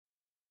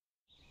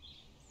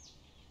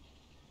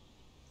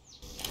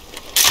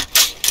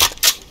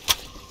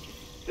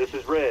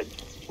This is Red.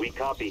 We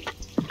copy.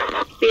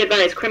 Be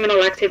advised,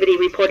 criminal activity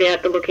reported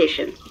at the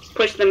location.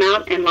 Push them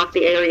out and lock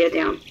the area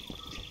down.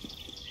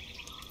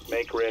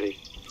 Make ready.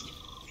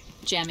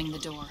 Jamming the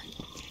door.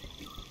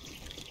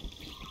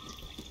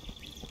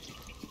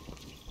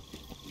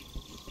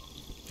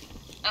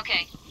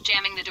 Okay,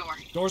 jamming the door.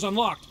 Door's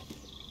unlocked.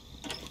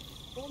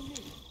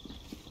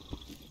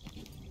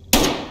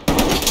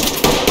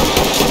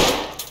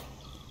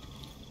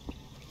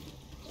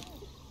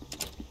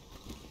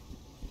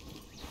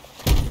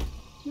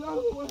 Get out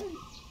of the way!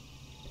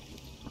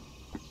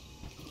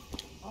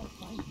 I'll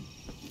find you.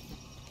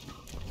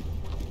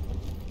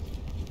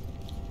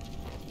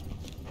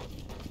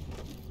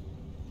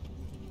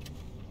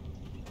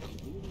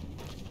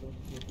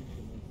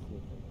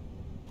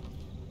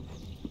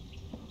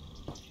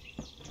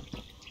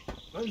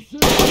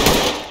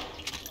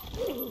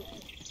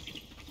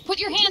 Put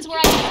your hands where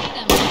I can see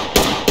them.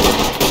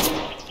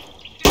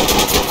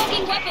 Drop your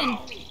fucking weapon.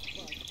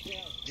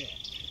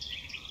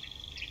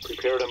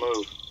 Prepare to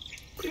move.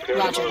 Prepare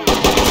Roger. to move.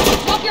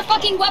 Drop your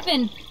fucking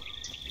weapon.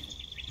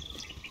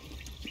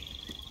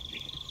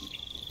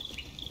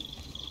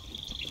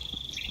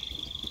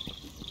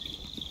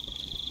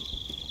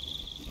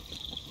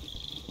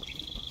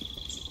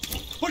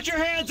 Put your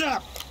hands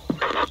up!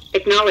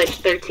 Acknowledged,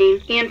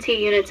 13. EMT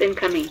units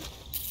incoming.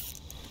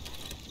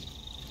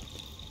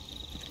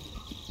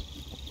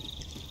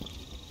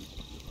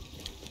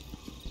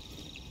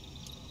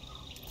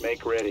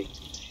 Make ready.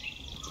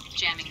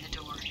 Jamming the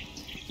door.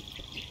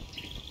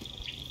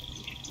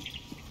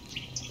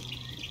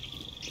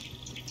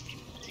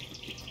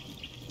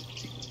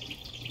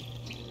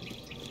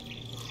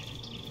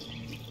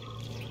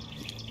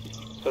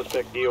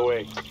 Suspect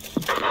DOA.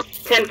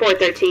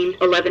 10-4-13,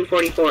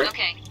 11-44.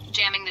 Okay,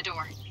 jamming the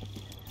door.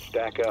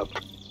 Stack up.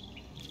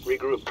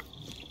 Regroup.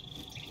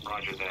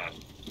 Roger that.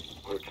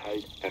 We're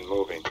tight and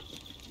moving.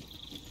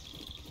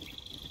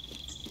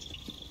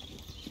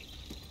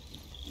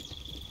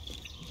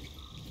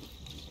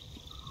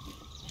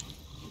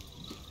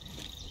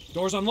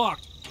 Door's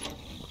unlocked.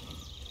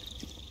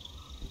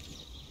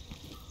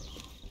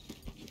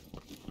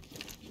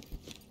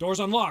 Door's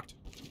unlocked.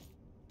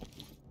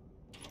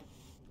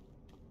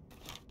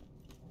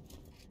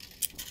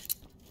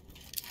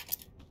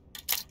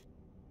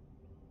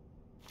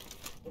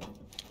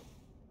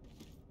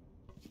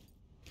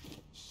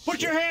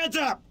 Put your hands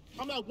up!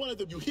 I'm not one of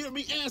them, you hear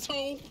me,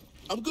 asshole?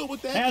 I'm good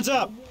with that. Hands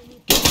up!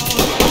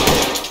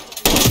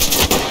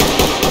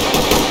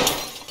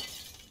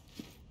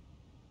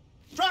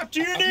 Drop to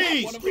your I'm not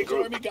knees! one of them,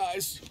 Regroup. Army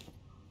guys.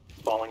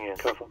 Falling in.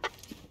 Cuff him.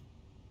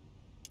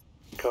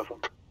 Cuff him.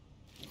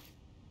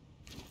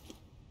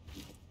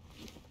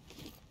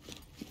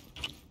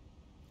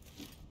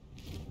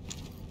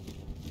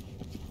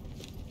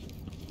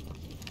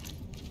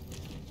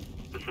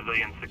 The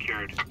civilian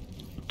secured.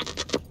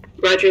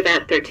 Roger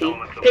that, 13.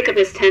 Pickup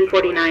is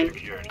 1049.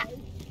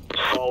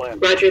 Fall in.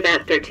 Roger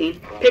that, 13.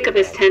 Pickup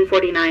is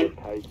 1049.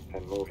 Tight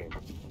and moving.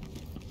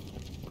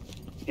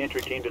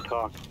 Entry team to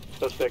talk.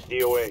 Suspect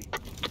DOA.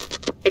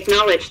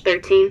 Acknowledged,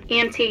 13.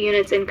 EMT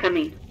units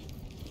incoming.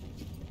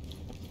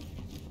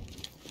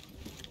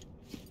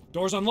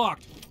 Door's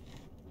unlocked.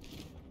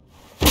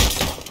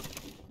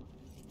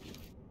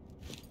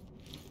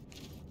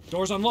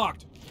 Door's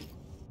unlocked.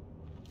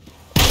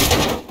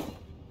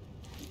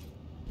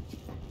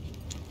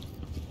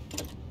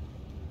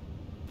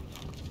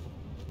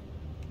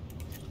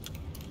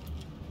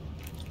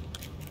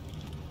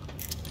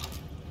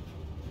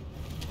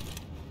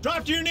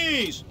 Drop to your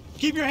knees!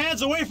 Keep your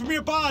hands away from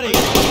your body!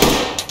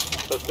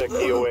 Suspect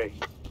DOA.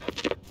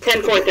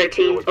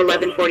 10-4-13,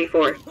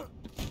 11-44.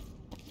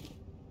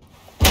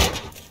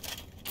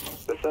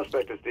 The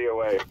suspect is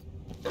DOA.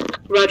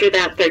 Roger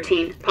that,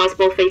 13.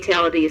 Possible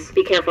fatalities.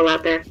 Be careful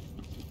out there.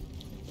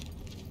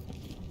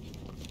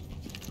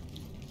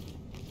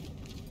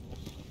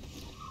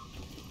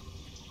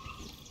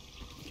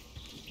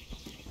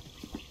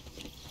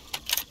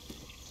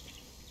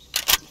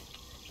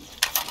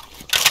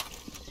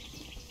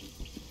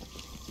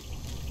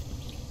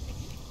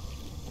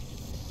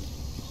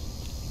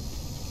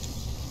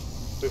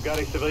 We've got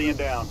a civilian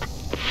down.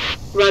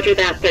 Roger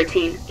that,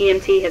 13.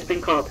 EMT has been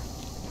called.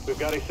 We've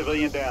got a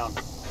civilian down.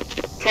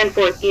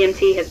 10-4,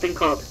 EMT has been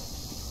called.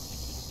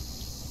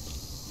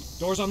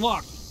 Door's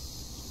unlocked.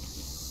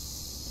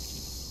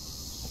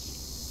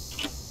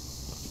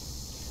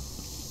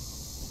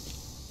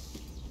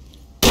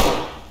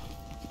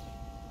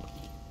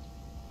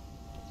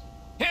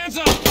 Hands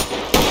up!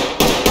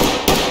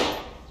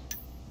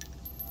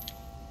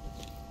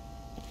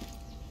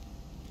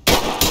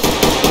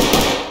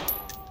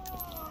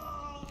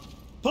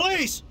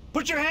 Police!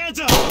 Put your hands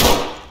up!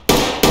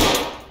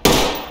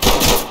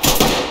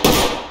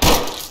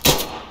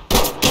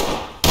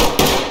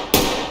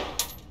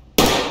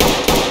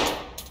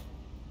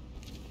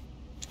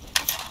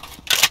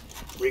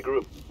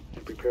 Regroup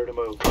and prepare to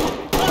move.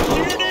 Drop to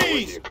your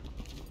knees!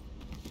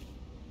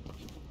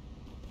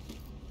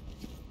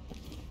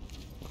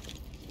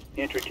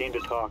 Entry team to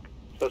talk.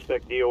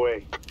 Suspect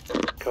DOA.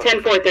 Cover.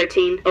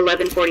 10-4-13,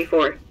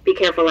 11-44. Be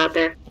careful out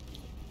there.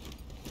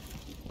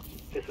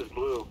 This is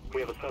Blue.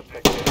 We have a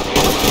suspect here.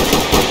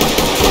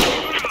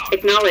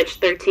 Acknowledge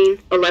 13,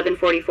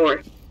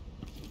 11-44.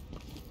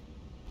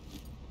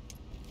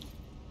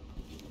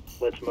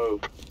 Let's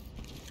move.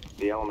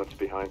 The element's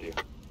behind you.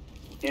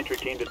 Entry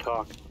team to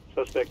talk.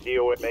 Suspect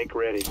DOA make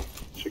ready.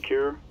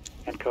 Secure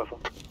and cuff him.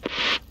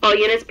 All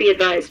units be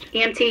advised.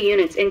 EMT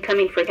units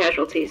incoming for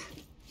casualties.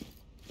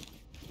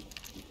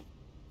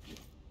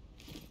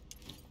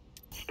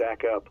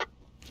 Stack up.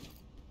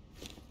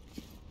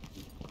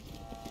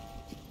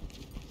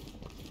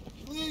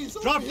 Please,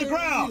 I'm Drop the here. I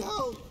ground. need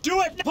help.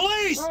 Do it!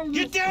 Police!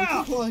 Get I'm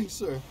down! complying,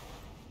 sir.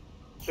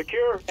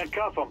 Secure and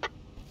cuff him.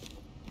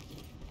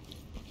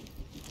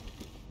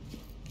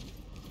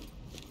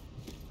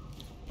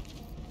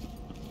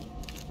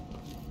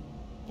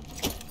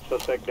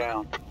 Suspect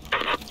down.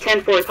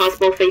 10-4,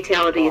 possible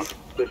fatalities.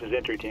 This is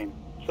entry team.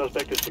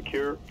 Suspect is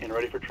secure and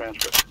ready for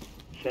transfer.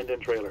 Send in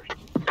trailers.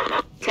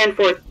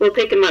 10-4, we'll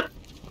pick him up.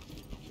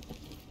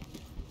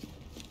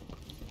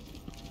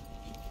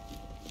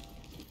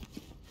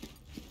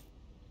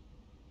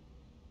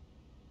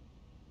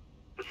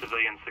 The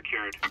civilian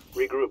secured.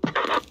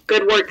 Regroup.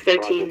 Good work,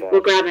 13.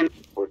 We'll grab him.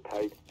 We're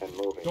tight and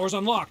moving. Doors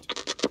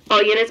unlocked.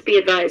 All units be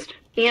advised.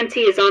 EMT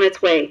is on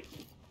its way.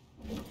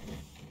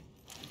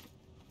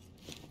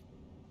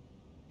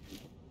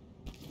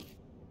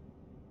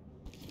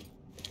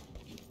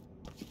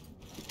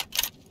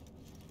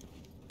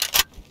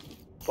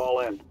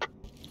 Fall in.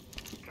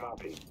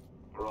 Copy.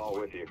 We're all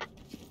with you.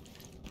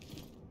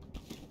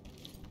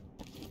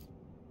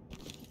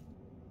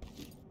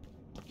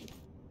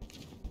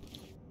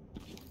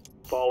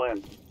 Fall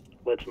in.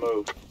 Let's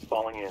move.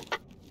 Falling in.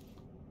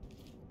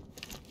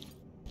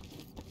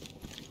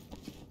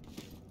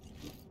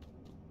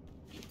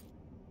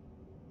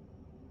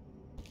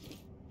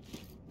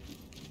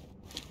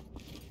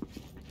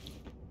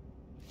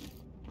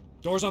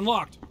 Doors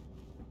unlocked.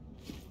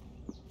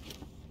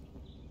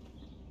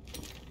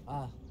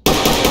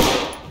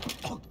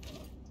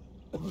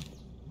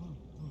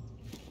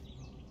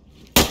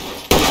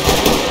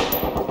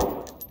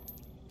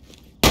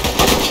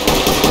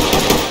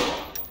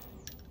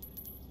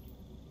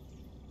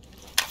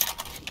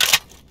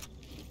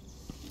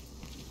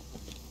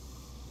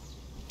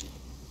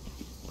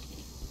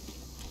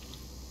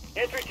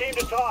 Entry team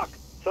to talk.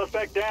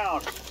 Suspect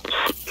down.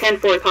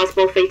 10-4,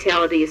 possible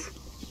fatalities.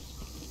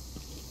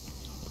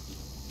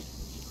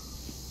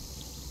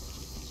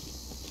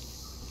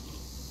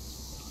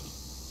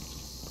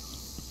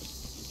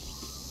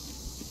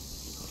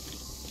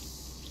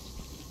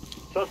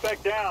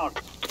 Suspect down.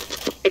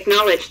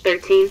 Acknowledge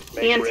 13.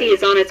 Make EMT ready.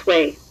 is on its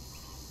way.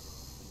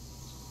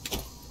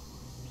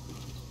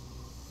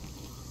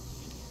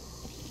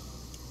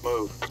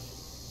 Move.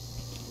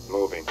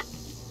 Moving.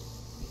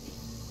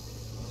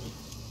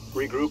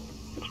 Regroup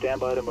and stand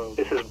by to move.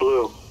 This is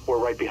Blue. We're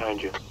right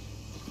behind you.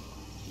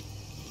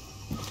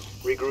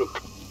 Regroup.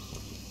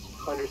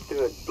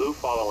 Understood. Blue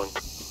following.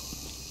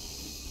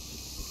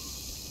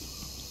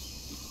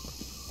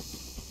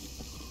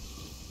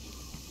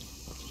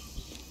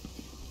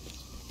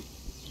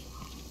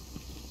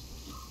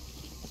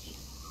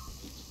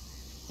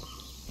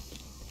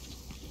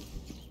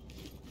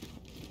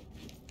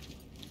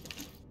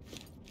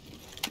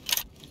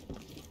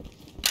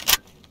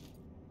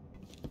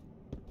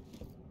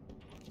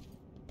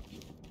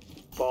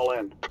 Fall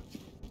in.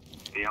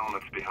 The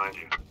element's behind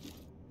you.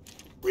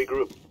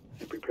 Regroup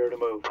and prepare to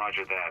move.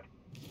 Roger that.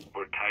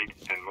 We're tight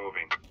and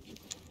moving.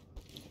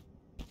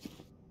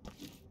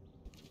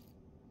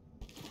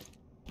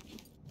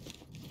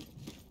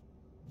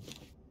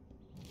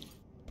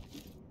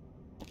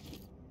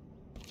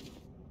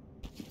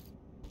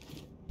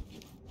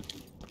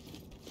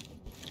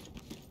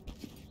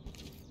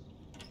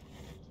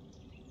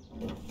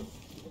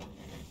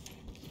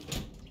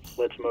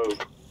 Let's move.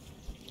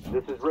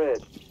 This is Red.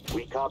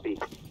 We copy.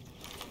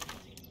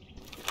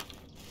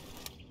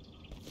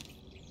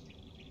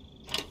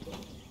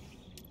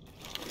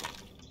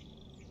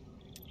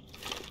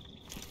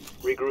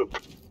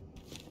 Regroup.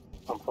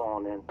 I'm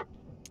falling in.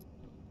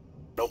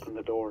 Open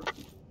the door.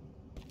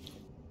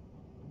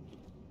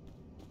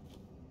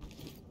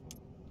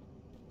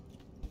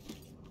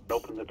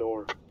 Open the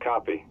door.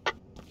 Copy.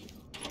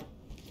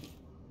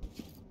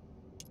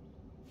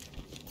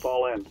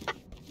 Fall in.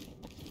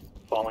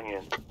 Falling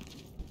in.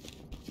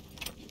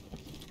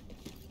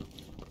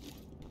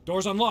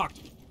 Doors unlocked.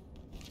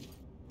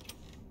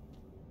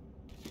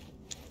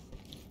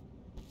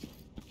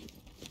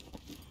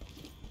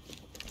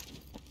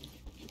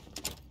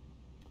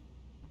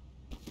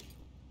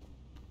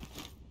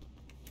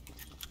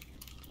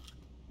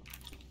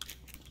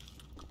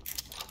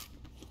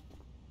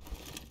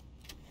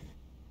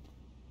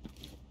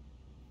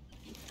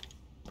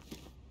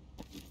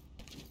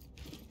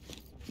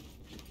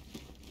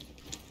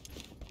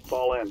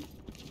 Fall in.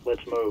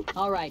 Let's move.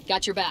 All right,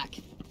 got your back.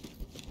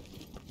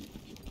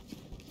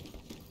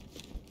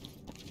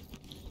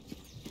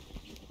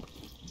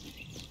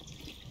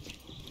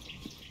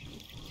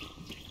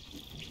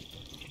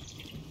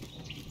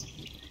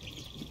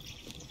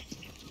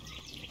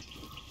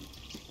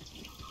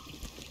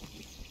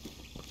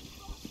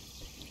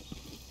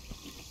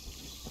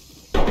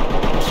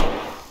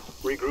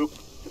 Regroup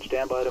and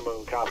stand by to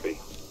move. Copy.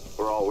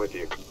 We're all with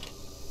you.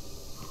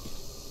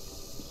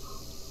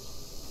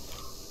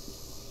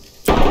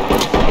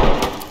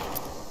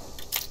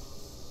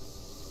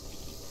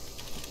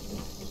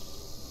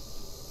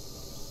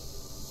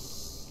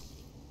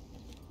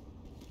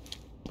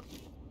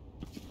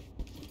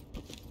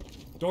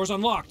 Door's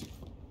unlocked.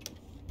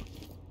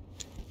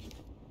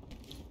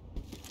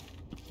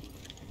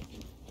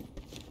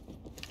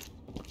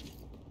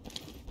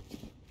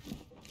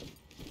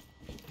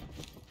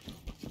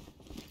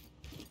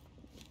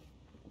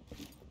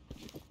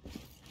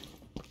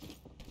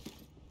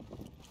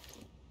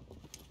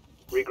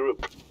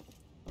 Regroup.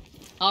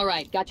 All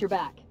right, got your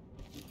back.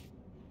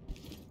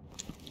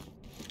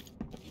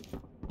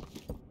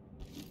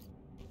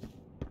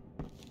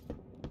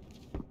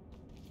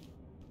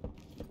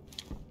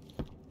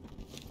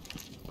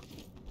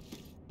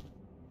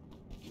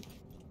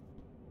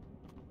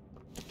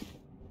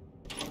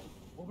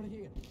 Over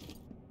here.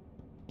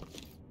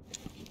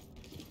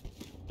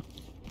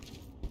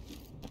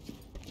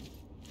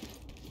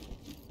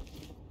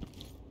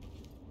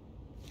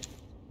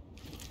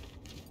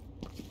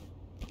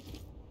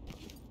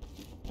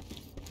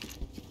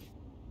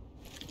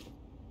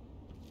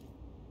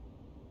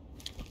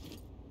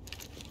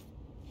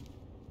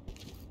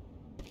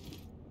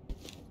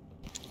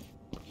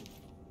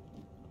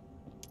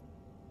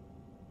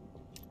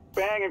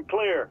 Bang and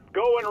clear.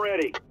 Go and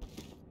ready.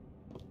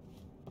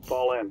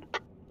 Fall in.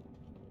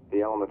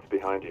 The element's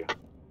behind you.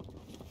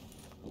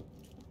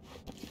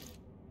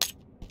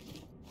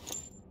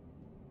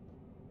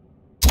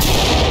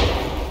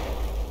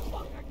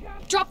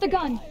 Drop the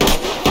gun.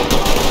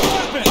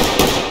 Weapon!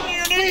 On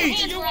your Put your knees!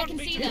 hands where I can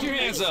see Get your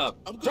them. hands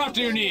up. Drop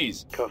to your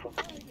knees. Cuff him.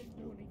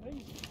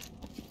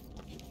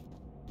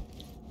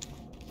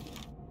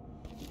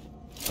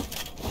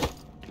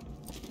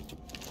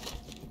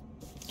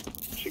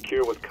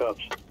 Secure with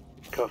cuffs.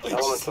 Cuff him.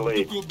 Element to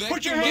lead.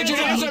 Put your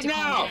hands up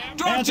now.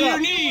 Drop Hands Oh, to your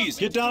up. knees.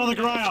 Get down on the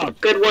ground.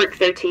 Good work,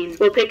 13.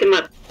 We'll pick him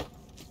up.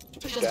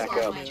 Stack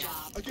up.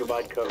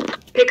 Provide cover.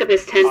 Pick up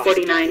his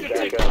 1049.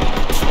 Stack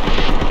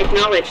up.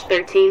 Acknowledge,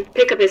 13.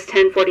 Pick up his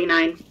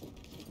 1049.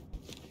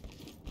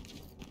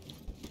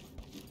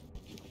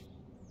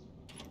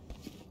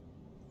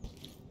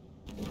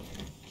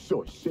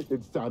 Sure shit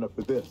didn't sign up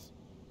for this.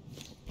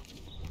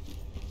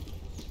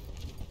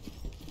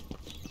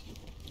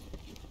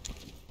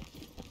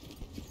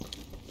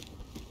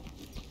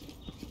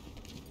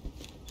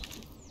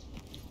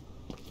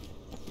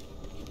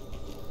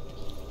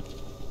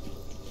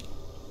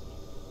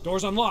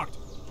 Door's unlocked.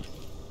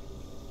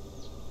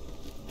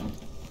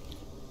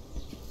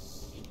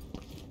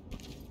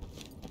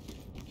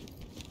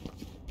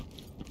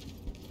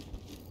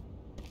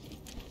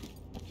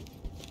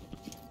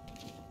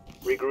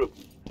 Regroup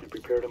and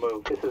prepare to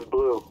move. This is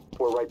Blue.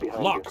 We're right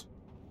behind Locked.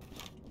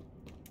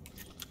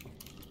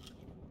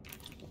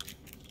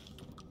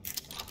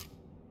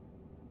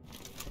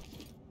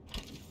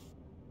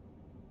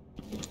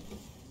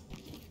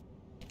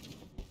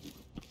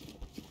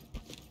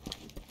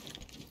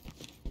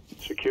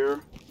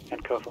 Secure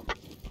and cuff him.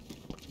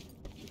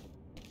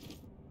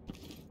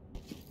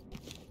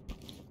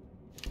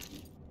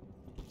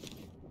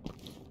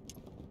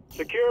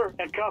 Secure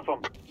and cuff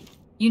him.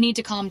 You need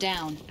to calm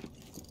down.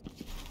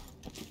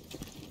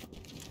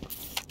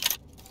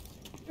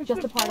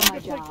 Just a part of my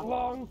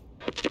job.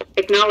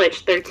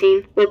 Acknowledge,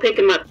 13. We'll pick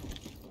him up.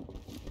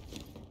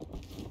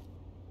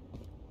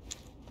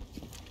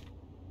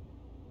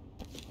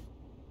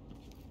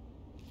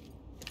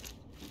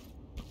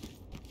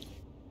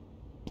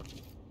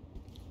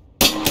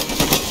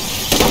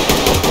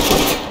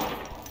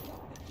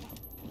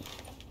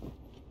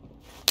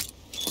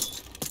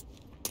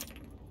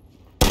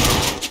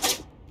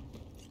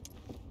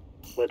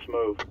 Let's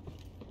move.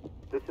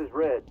 This is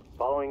Red.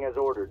 Following as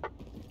ordered.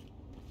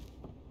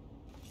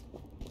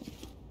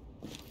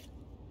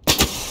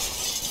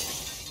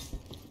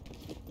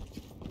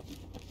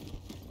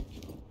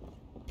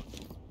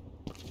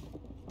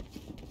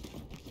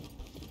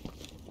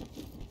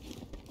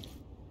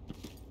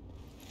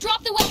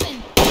 Drop the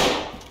weapon!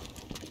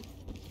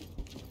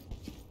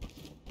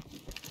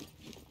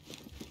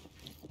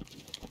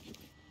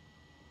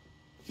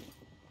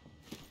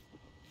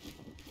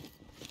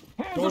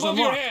 Door's above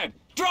your unlocked. head.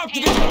 Drop to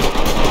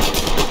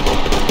the...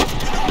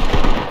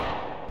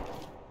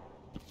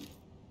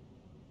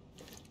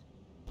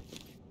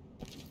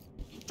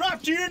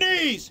 Drop to your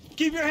knees!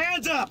 Keep your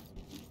hands up!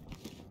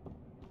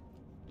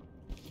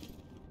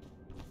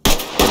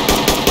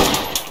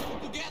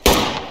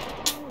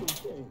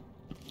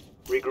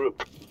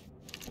 Regroup.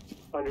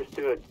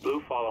 Understood.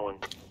 Blue following.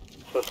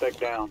 Suspect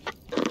down.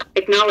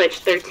 Acknowledge,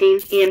 13.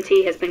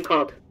 EMT has been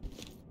called.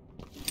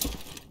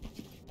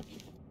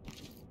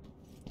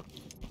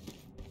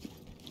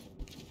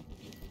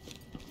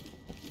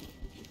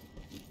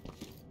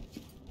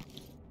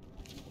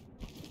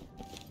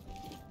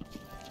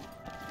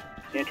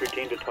 Entry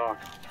team to talk.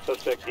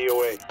 Suspect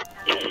DOA.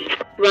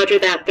 Roger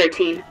that,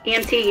 13.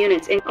 EMT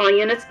units in all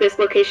units, this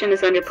location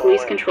is under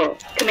police control.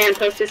 Command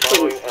post is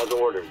Following please. as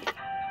ordered.